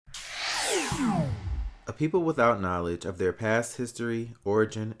A people without knowledge of their past history,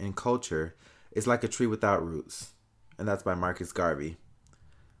 origin, and culture is like a tree without roots. And that's by Marcus Garvey.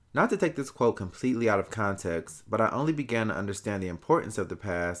 Not to take this quote completely out of context, but I only began to understand the importance of the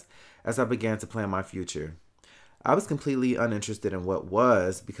past as I began to plan my future. I was completely uninterested in what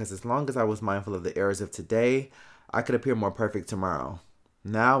was, because as long as I was mindful of the errors of today, I could appear more perfect tomorrow.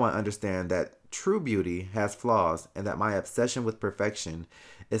 Now I understand that true beauty has flaws and that my obsession with perfection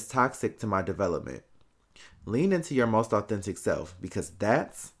is toxic to my development. Lean into your most authentic self, because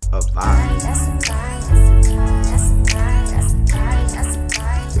that's a vibe.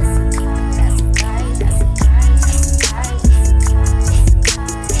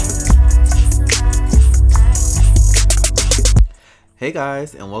 Hey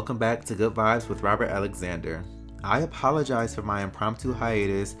guys, and welcome back to Good Vibes with Robert Alexander. I apologize for my impromptu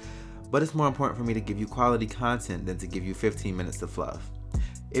hiatus, but it's more important for me to give you quality content than to give you 15 minutes of fluff.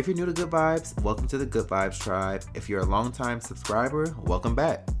 If you're new to Good Vibes, welcome to the Good Vibes tribe. If you're a longtime subscriber, welcome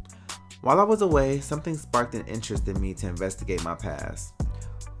back. While I was away, something sparked an interest in me to investigate my past.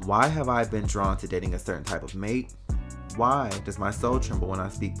 Why have I been drawn to dating a certain type of mate? Why does my soul tremble when I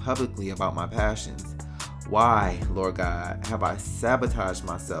speak publicly about my passions? Why, Lord God, have I sabotaged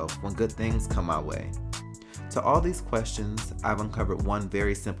myself when good things come my way? To all these questions, I've uncovered one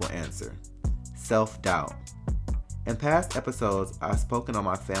very simple answer: self-doubt. In past episodes, I've spoken on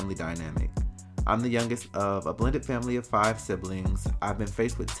my family dynamic. I'm the youngest of a blended family of 5 siblings. I've been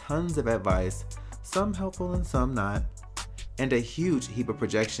faced with tons of advice, some helpful and some not, and a huge heap of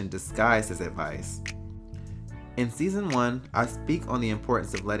projection disguised as advice. In season 1, I speak on the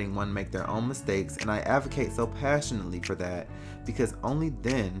importance of letting one make their own mistakes, and I advocate so passionately for that because only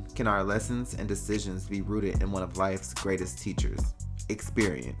then can our lessons and decisions be rooted in one of life's greatest teachers: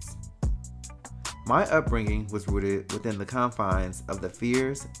 experience. My upbringing was rooted within the confines of the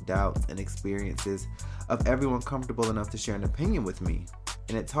fears, doubts, and experiences of everyone comfortable enough to share an opinion with me,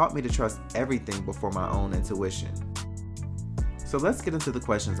 and it taught me to trust everything before my own intuition. So let's get into the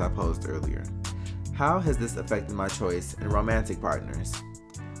questions I posed earlier. How has this affected my choice in romantic partners?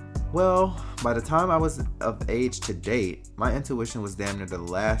 Well, by the time I was of age to date, my intuition was damn near the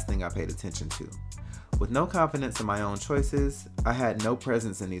last thing I paid attention to. With no confidence in my own choices, I had no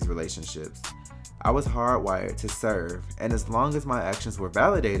presence in these relationships. I was hardwired to serve, and as long as my actions were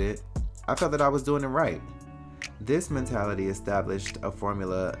validated, I felt that I was doing it right. This mentality established a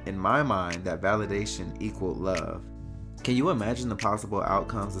formula in my mind that validation equaled love. Can you imagine the possible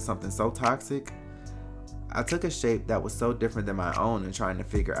outcomes of something so toxic? I took a shape that was so different than my own in trying to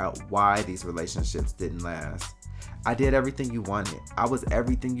figure out why these relationships didn't last. I did everything you wanted. I was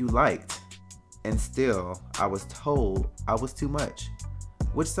everything you liked. And still, I was told I was too much,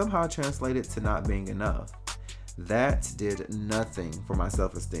 which somehow translated to not being enough. That did nothing for my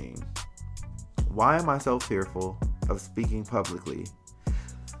self-esteem. Why am I so fearful of speaking publicly?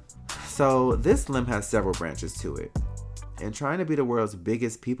 So this limb has several branches to it. In trying to be the world's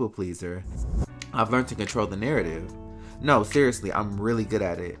biggest people pleaser, I've learned to control the narrative. No, seriously, I'm really good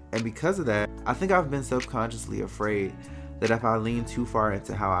at it. And because of that, I think I've been subconsciously afraid that if I lean too far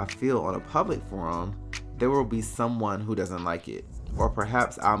into how I feel on a public forum, there will be someone who doesn't like it. Or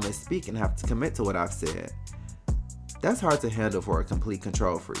perhaps I'll misspeak and have to commit to what I've said. That's hard to handle for a complete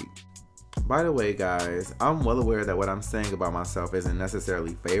control freak. By the way, guys, I'm well aware that what I'm saying about myself isn't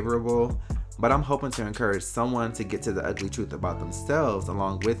necessarily favorable, but I'm hoping to encourage someone to get to the ugly truth about themselves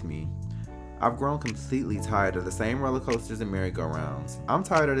along with me. I've grown completely tired of the same roller coasters and merry-go-rounds. I'm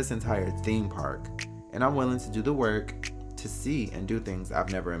tired of this entire theme park, and I'm willing to do the work to see and do things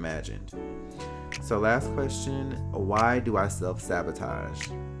I've never imagined. So last question, why do I self-sabotage?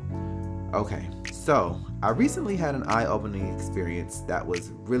 Okay, so I recently had an eye-opening experience that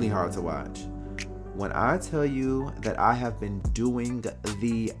was really hard to watch. When I tell you that I have been doing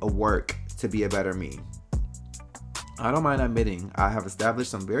the work to be a better me, I don't mind admitting I have established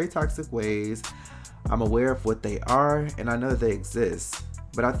some very toxic ways. I'm aware of what they are, and I know that they exist.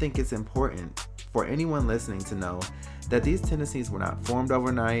 But I think it's important for anyone listening to know that these tendencies were not formed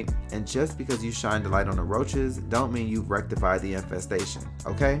overnight, and just because you shine the light on the roaches don't mean you've rectified the infestation,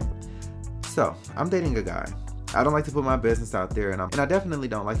 okay? So, I'm dating a guy. I don't like to put my business out there, and I definitely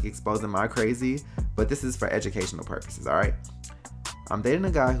don't like exposing my crazy, but this is for educational purposes, alright? I'm dating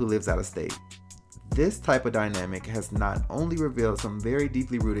a guy who lives out of state. This type of dynamic has not only revealed some very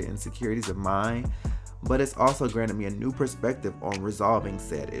deeply rooted insecurities of mine, but it's also granted me a new perspective on resolving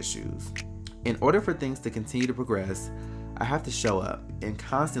said issues. In order for things to continue to progress, I have to show up and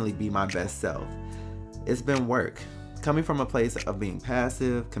constantly be my best self. It's been work. Coming from a place of being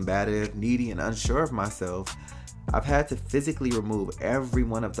passive, combative, needy, and unsure of myself, I've had to physically remove every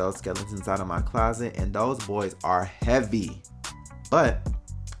one of those skeletons out of my closet, and those boys are heavy. But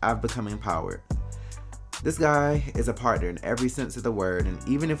I've become empowered. This guy is a partner in every sense of the word, and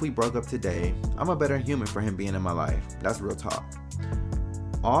even if we broke up today, I'm a better human for him being in my life. That's real talk.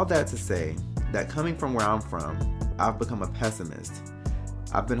 All that to say that coming from where I'm from, I've become a pessimist.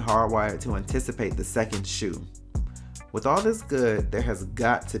 I've been hardwired to anticipate the second shoe. With all this good, there has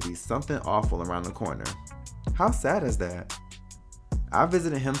got to be something awful around the corner. How sad is that? I've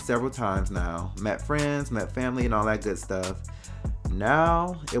visited him several times now, met friends, met family, and all that good stuff.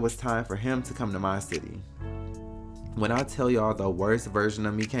 Now it was time for him to come to my city. When I tell y'all the worst version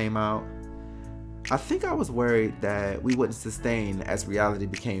of me came out, I think I was worried that we wouldn't sustain as reality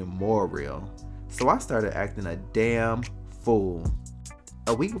became more real. So I started acting a damn fool.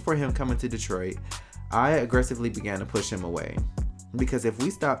 A week before him coming to Detroit, I aggressively began to push him away. Because if we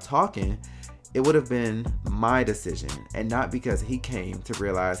stopped talking, it would have been my decision, and not because he came to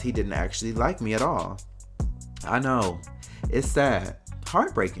realize he didn't actually like me at all. I know, it's sad,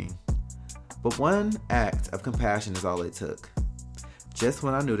 heartbreaking, but one act of compassion is all it took. Just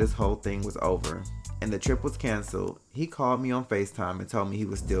when I knew this whole thing was over and the trip was canceled, he called me on FaceTime and told me he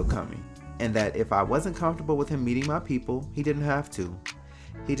was still coming, and that if I wasn't comfortable with him meeting my people, he didn't have to.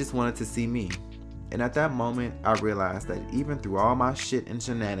 He just wanted to see me. And at that moment, I realized that even through all my shit and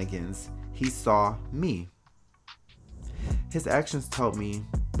shenanigans, he saw me. His actions told me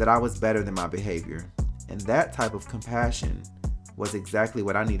that I was better than my behavior, and that type of compassion was exactly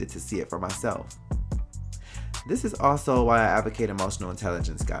what I needed to see it for myself. This is also why I advocate emotional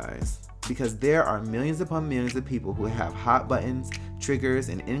intelligence, guys, because there are millions upon millions of people who have hot buttons, triggers,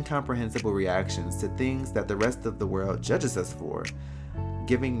 and incomprehensible reactions to things that the rest of the world judges us for,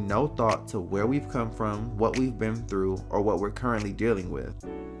 giving no thought to where we've come from, what we've been through, or what we're currently dealing with.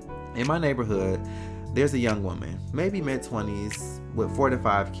 In my neighborhood, there's a young woman, maybe mid-20s, with 4 to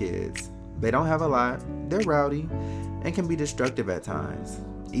 5 kids. They don't have a lot, they're rowdy, and can be destructive at times.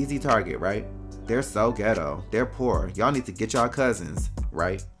 Easy target, right? They're so ghetto, they're poor, y'all need to get y'all cousins,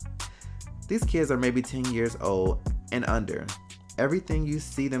 right? These kids are maybe 10 years old and under. Everything you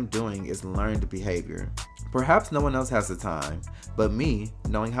see them doing is learned behavior. Perhaps no one else has the time, but me,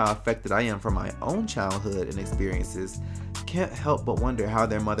 knowing how affected I am from my own childhood and experiences, can't help but wonder how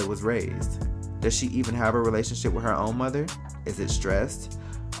their mother was raised. Does she even have a relationship with her own mother? Is it stressed?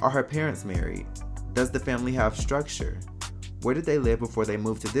 Are her parents married? Does the family have structure? Where did they live before they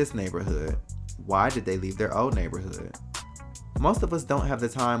moved to this neighborhood? Why did they leave their old neighborhood? Most of us don't have the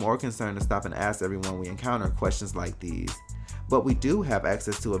time or concern to stop and ask everyone we encounter questions like these, but we do have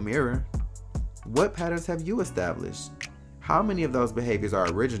access to a mirror. What patterns have you established? How many of those behaviors are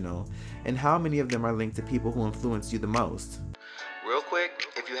original, and how many of them are linked to people who influence you the most? Real quick,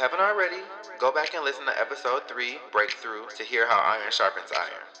 if you haven't already, go back and listen to episode 3, Breakthrough, to hear how iron sharpens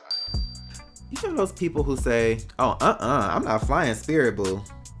iron. You know those people who say, oh, I'm not flying Spirit, boo.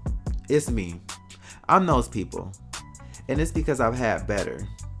 It's me. I'm those people. And it's because I've had better.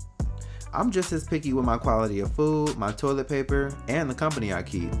 I'm just as picky with my quality of food, my toilet paper, and the company I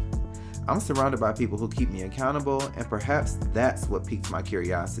keep. I'm surrounded by people who keep me accountable, and perhaps that's what piques my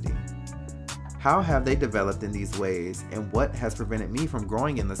curiosity. How have they developed in these ways, and what has prevented me from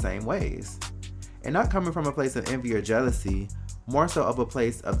growing in the same ways? And not coming from a place of envy or jealousy, more so of a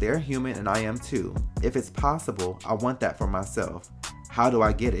place of they're human and I am too. If it's possible, I want that for myself. How do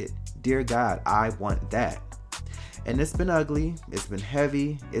I get it? Dear God, I want that. And it's been ugly, it's been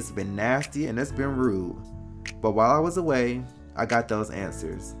heavy, it's been nasty, and it's been rude. But while I was away, I got those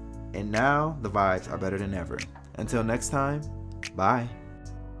answers. And now the vibes are better than ever. Until next time, bye.